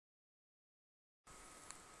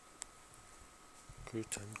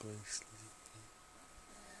Crouton going sleepy.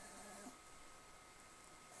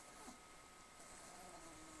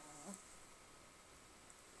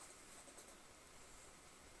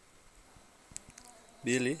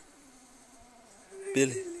 Billy?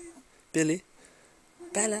 Billy? Billy?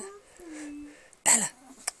 Bella? Bella?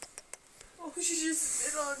 Oh, she just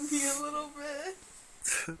spit on me a little bit.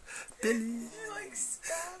 Billy? She like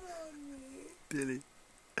spat on me. Billy?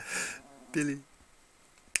 Billy?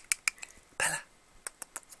 Bella?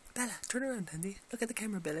 Bella, turn around, honey. Look at the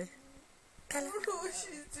camera, Billy. Bella? I don't know what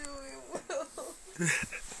she's doing, Will.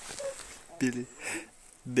 Billy?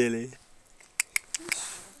 Billy?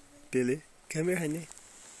 Billy? Come here, honey.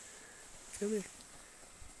 Come here.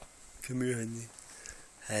 Come here, honey.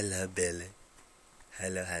 Hello, Billy.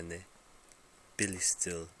 Hello, honey. Billy's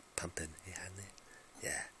still pumping, hey, honey?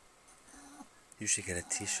 Yeah. You should get a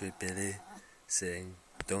t-shirt, Billy, saying,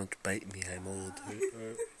 "Don't bite me, I'm old."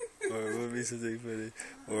 Or maybe something funny.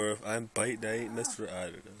 Or if I'm biting, I ain't Mr. I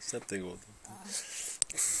don't know. Something old.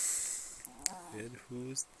 And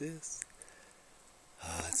who's this?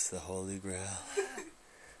 Oh, it's the Holy Grail.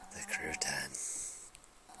 The crouton.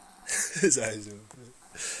 His eyes open.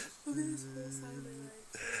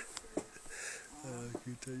 Oh,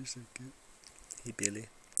 crouton, you're so cute. Hey, Billy.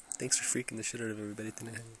 Thanks for freaking the shit out of everybody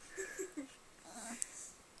tonight, honey.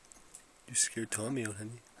 You scared Tommy out,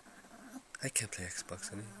 honey. I can't play Xbox,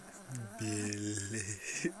 honey. Billy.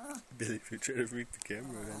 Billy, if you're trying to freak the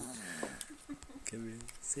camera out, honey. Come here.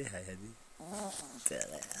 Say hi, honey.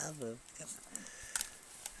 Billy, come.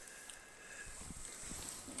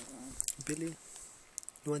 Billy,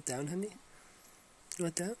 you want down, honey? You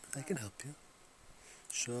want down? I can help you.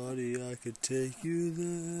 Shawty, I could take you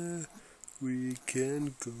there. We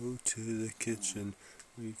can go to the kitchen.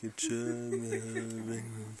 We can turn the living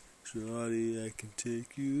room. Shawty, I can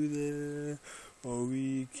take you there. Or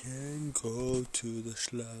we can go to the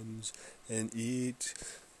slums and eat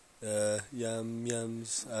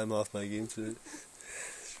yums. I'm off my game today.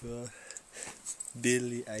 So,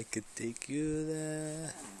 Billy, I could take you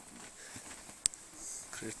there.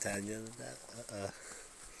 Britannia,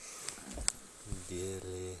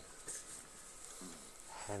 Billy,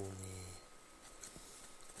 honey,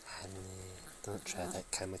 don't try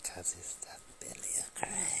that kamikaze stuff, Billy, you're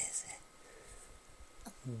crazy.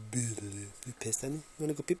 Billy, you pissed, honey? You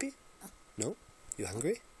wanna go pee-pee? No? You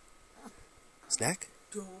hungry? Snack?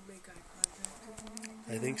 Don't make eye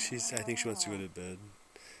contact. I think she wants to go to bed.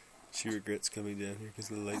 She regrets coming down here because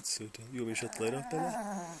the light's so dark. You want me to shut the light off, Billy?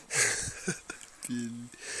 Billy,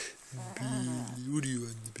 what do you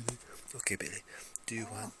want, Billy? Okay, Billy. Do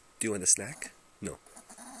you want a snack? No.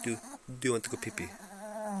 Do you want to go pee pee?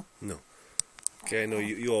 No. Okay, I know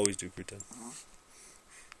you always do, pretend.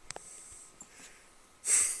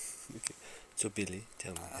 Okay. So Billy,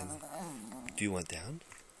 tell me, honey, do you want down?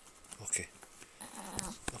 Okay.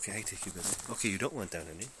 Okay, I take you, Billy. Okay, you don't want down,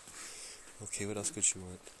 honey. Okay, what else could she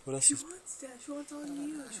want? What else? She wants that. She wants on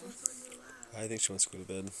you. She wants on your lap. I think she wants to go to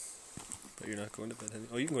bed. But you're not going to bed, honey.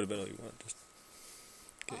 Oh, you can go to bed all you want. Just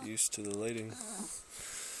get used to the lighting.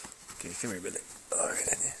 Okay, come here, Billy. Alright,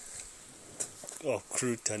 honey. Oh,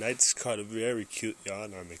 crouton, I just caught a very cute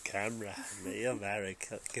yawn on the camera. You're very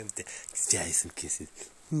cute. Give me some kisses.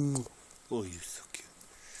 Oh, you're so cute.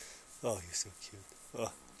 Oh, you're so cute.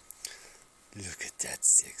 Oh, look at that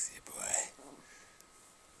sexy boy.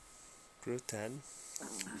 Crouton.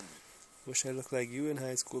 Wish I looked like you in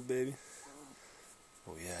high school, baby.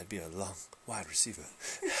 Oh yeah, I'd be a long wide receiver.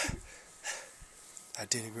 I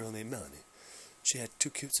dated a girl named Melanie. She had 2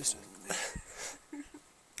 cute sisters.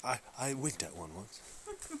 I winked at one once.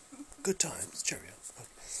 Good times, cheerio.